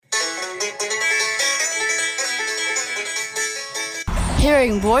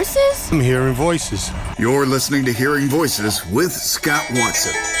Hearing voices? I'm hearing voices. You're listening to Hearing Voices with Scott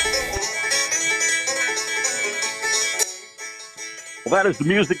Watson. Well, that is the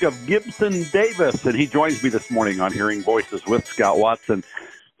music of Gibson Davis, and he joins me this morning on Hearing Voices with Scott Watson.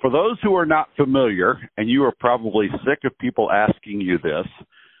 For those who are not familiar, and you are probably sick of people asking you this,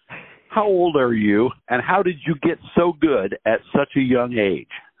 how old are you, and how did you get so good at such a young age?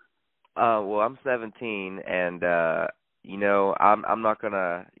 Well, I'm 17, and I'm not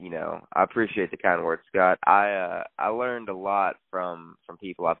gonna, I appreciate the kind words, Scott. I learned a lot from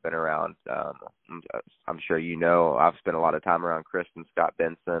people I've been around. I'm sure you know I've spent a lot of time around Chris and Scott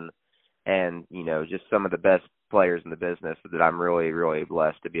Benson, and just some of the best players in the business that I'm really, really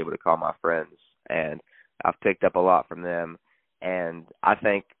blessed to be able to call my friends, and I've picked up a lot from them. And I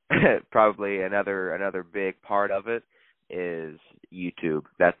think probably another big part of it is YouTube.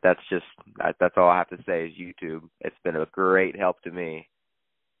 That's all I have to say is YouTube. It's been a great help to me.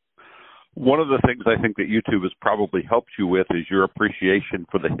 One of the things I think that YouTube has probably helped you with is your appreciation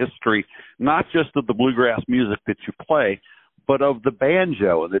for the history, not just of the bluegrass music that you play, but of the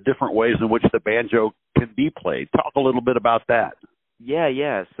banjo and the different ways in which the banjo can be played. Talk a little bit about that.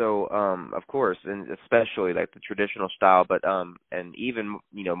 Yeah. So, of course, and especially like the traditional style, but and even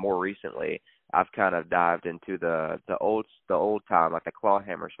more recently, I've kind of dived into the old time, like the claw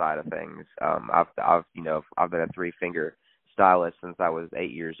hammer side of things. I've been a 3-finger stylist since I was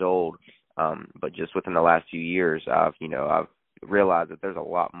 8 years old, but just within the last few years, I've realized that there's a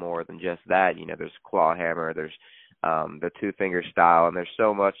lot more than just that. There's claw hammer, there's the 2-finger style, and there's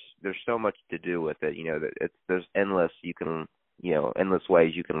so much to do with it. There's endless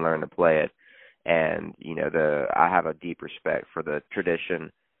ways you can learn to play it, and I have a deep respect for the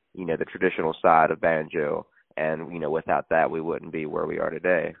tradition, the traditional side of banjo, and without that we wouldn't be where we are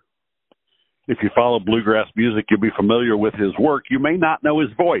today. If you follow bluegrass music, you'll be familiar with his work. You may not know his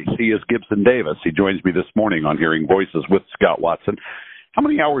voice. He is Gibson Davis. He joins me this morning on Hearing Voices with Scott Watson. How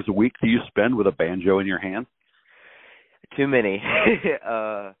many hours a week do you spend with a banjo in your hand? Too many.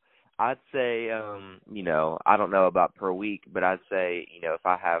 I'd say, I don't know about per week, but I'd say, if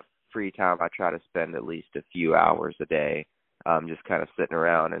I have free time, I try to spend at least a few hours a day, just kind of sitting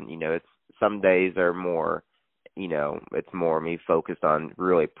around. And, it's some days are more, it's more me focused on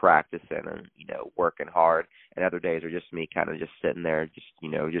really practicing and, working hard. And other days are just me kind of just sitting there,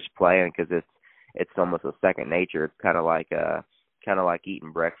 just playing, because it's almost a second nature. It's kind of like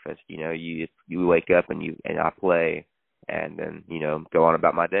eating breakfast. You wake up and I play, and then go on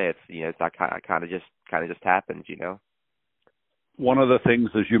about my day. It's I kind of just happens. One of the things,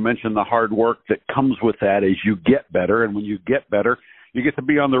 as you mentioned, the hard work that comes with that is you get better, and when you get better, you get to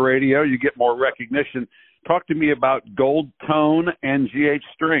be on the radio, you get more recognition. Talk to me about Gold Tone and GH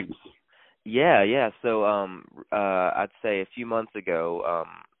Strings. Yeah. So I'd say a few months ago,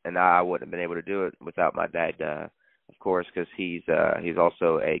 and I wouldn't have been able to do it without my dad, of course, because he's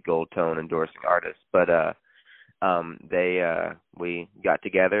also a Gold Tone endorsing artist, but. We got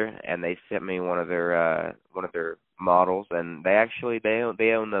together and they sent me one of their models, and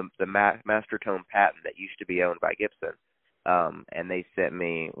they own the master tone patent that used to be owned by Gibson, and they sent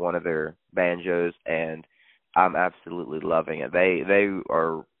me one of their banjos, and I'm absolutely loving it. They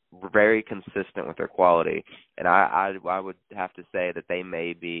are very consistent with their quality, and I would have to say that they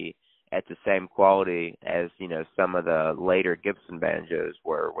may be at the same quality as, some of the later Gibson banjos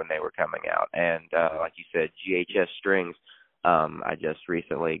were when they were coming out. And like you said, GHS Strings, I just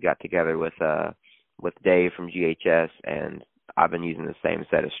recently got together with Dave from GHS, and I've been using the same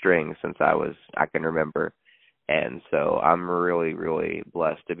set of strings since I can remember. And so I'm really, really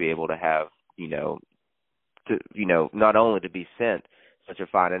blessed to be able to have, not only to be sent such a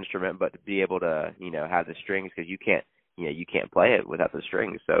fine instrument, but to be able to, have the strings, because you can't play it without the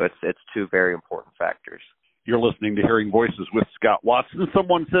strings. So it's two very important factors. You're listening to Hearing Voices with Scott Watson.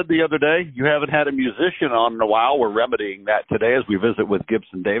 Someone said the other day, you haven't had a musician on in a while. We're remedying that today as we visit with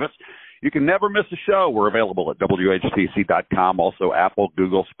Gibson Davis. You can never miss a show. We're available at WHTC.com, also Apple,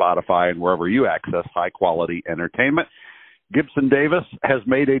 Google, Spotify, and wherever you access high-quality entertainment. Gibson Davis has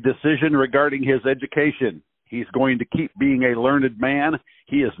made a decision regarding his education. He's going to keep being a learned man.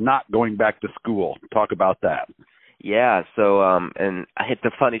 He is not going back to school. Talk about that. Yeah, so, and I hit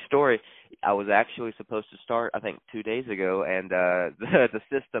the funny story. I was actually supposed to start, I think, 2 days ago, and the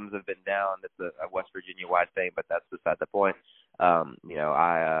systems have been down. It's a West Virginia-wide thing, but that's beside the point.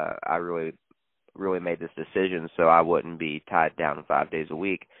 I really made this decision so I wouldn't be tied down 5 days a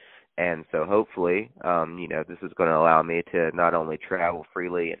week. And so hopefully, this is going to allow me to not only travel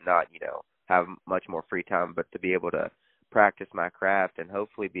freely and not, have much more free time, but to be able to practice my craft and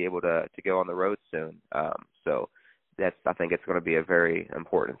hopefully be able to go on the road soon. So I think it's going to be a very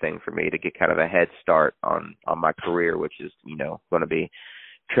important thing for me to get kind of a head start on my career, which is, going to be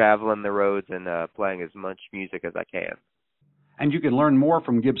traveling the roads and playing as much music as I can. And you can learn more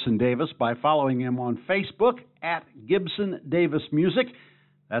from Gibson Davis by following him on Facebook at Gibson Davis Music.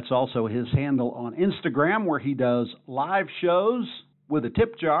 That's also his handle on Instagram, where he does live shows with a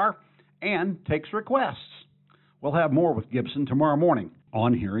tip jar and takes requests. We'll have more with Gibson tomorrow morning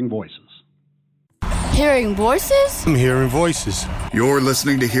on Hearing Voices. Hearing voices? I'm hearing voices. You're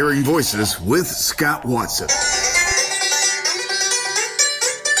listening to Hearing Voices with Scott Watson.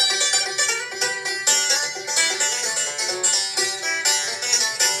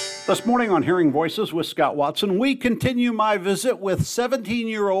 This morning on Hearing Voices with Scott Watson, we continue my visit with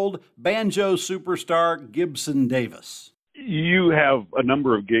 17-year-old banjo superstar Gibson Davis. You have a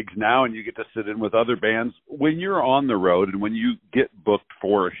number of gigs now, and you get to sit in with other bands. When you're on the road and when you get booked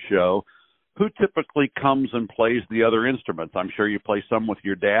for a show, who typically comes and plays the other instruments? I'm sure you play some with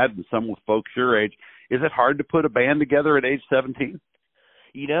your dad and some with folks your age. Is it hard to put a band together at age 17?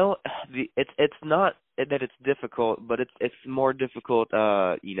 It's not that it's difficult, but it's more difficult.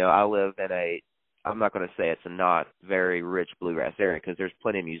 I live in I'm not going to say it's a not very rich bluegrass area because there's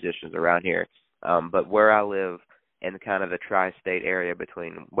plenty of musicians around here. But where I live in kind of the tri-state area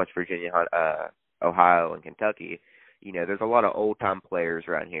between West Virginia, Ohio, and Kentucky, there's a lot of old-time players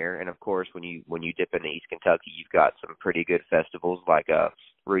around here. And, of course, when you dip into East Kentucky, you've got some pretty good festivals like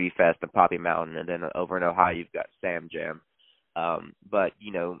Rudy Fest and Poppy Mountain. And then over in Ohio, you've got Sam Jam. But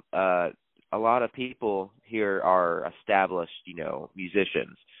a lot of people here are established,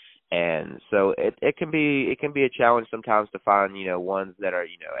 musicians. And so it can be a challenge sometimes to find, ones that are,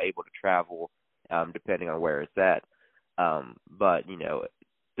 able to travel, depending on where it's at. But,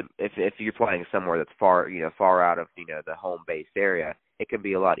 if you're playing somewhere that's far out of, the home base area, it can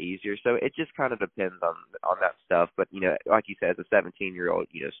be a lot easier. So it just kind of depends on that stuff. But, like you said, as a 17-year-old,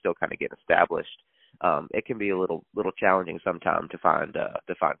 still kind of getting established, it can be a little challenging sometimes to find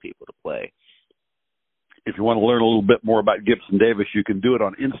people to play. If you want to learn a little bit more about Gibson Davis, you can do it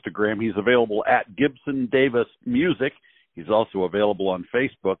on Instagram. He's available at Gibson Davis Music. He's also available on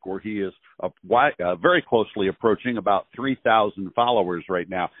Facebook, where he is very closely approaching about 3,000 followers right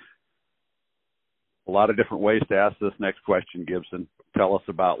now. A lot of different ways to ask this next question, Gibson. Tell us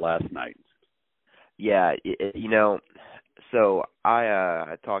about last night. Yeah, so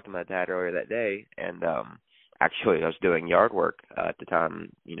I talked to my dad earlier that day, and actually I was doing yard work at the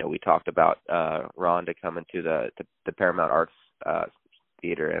time. We talked about Rhonda coming to the Paramount Arts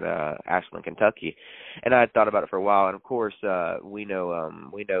Theater in Ashland, Kentucky, and I had thought about it for a while. And of course, we know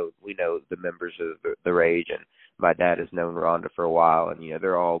the members of the Rage, and my dad has known Rhonda for a while, and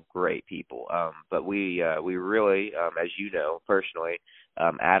they're all great people. But we really, as you know personally,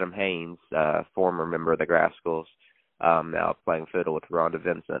 Adam Haynes, former member of the Grascals, now playing fiddle with Rhonda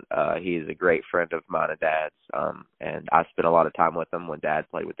Vincent. He's a great friend of mine and Dad's, and I spent a lot of time with him when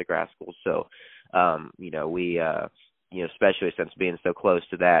Dad played with the Grascals. So, we especially since being so close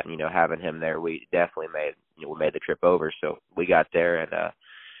to that, having him there, we definitely made the trip over. So we got there, and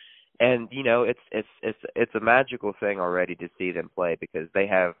it's a magical thing already to see them play, because they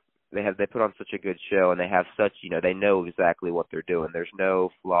put on such a good show, and they have such, they know exactly what they're doing. There's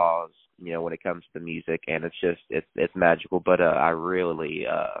no flaws, when it comes to music, and it's magical. But it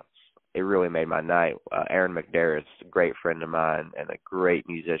really made my night. Aaron McDarrett's a great friend of mine and a great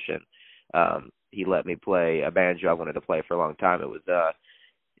musician. He let me play a banjo I wanted to play for a long time. It was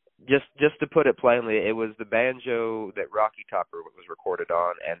just to put it plainly, it was the banjo that Rocky Topper was recorded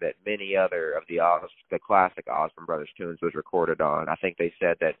on, and that many other of the classic Osborne Brothers tunes was recorded on. I think they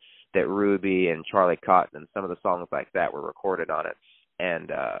said that Ruby and Charlie Cotton and some of the songs like that were recorded on it.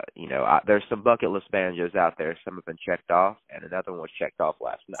 And there's some bucket list banjos out there. Some have been checked off, and another one was checked off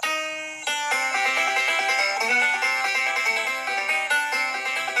last night.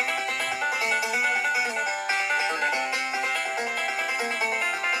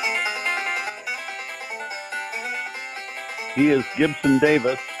 He is Gibson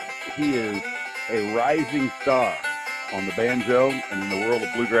Davis. He is a rising star on the banjo and in the world of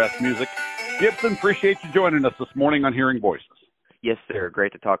bluegrass music. Gibson, appreciate you joining us this morning on Hearing Voices. Yes, sir.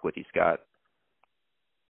 Great to talk with you, Scott.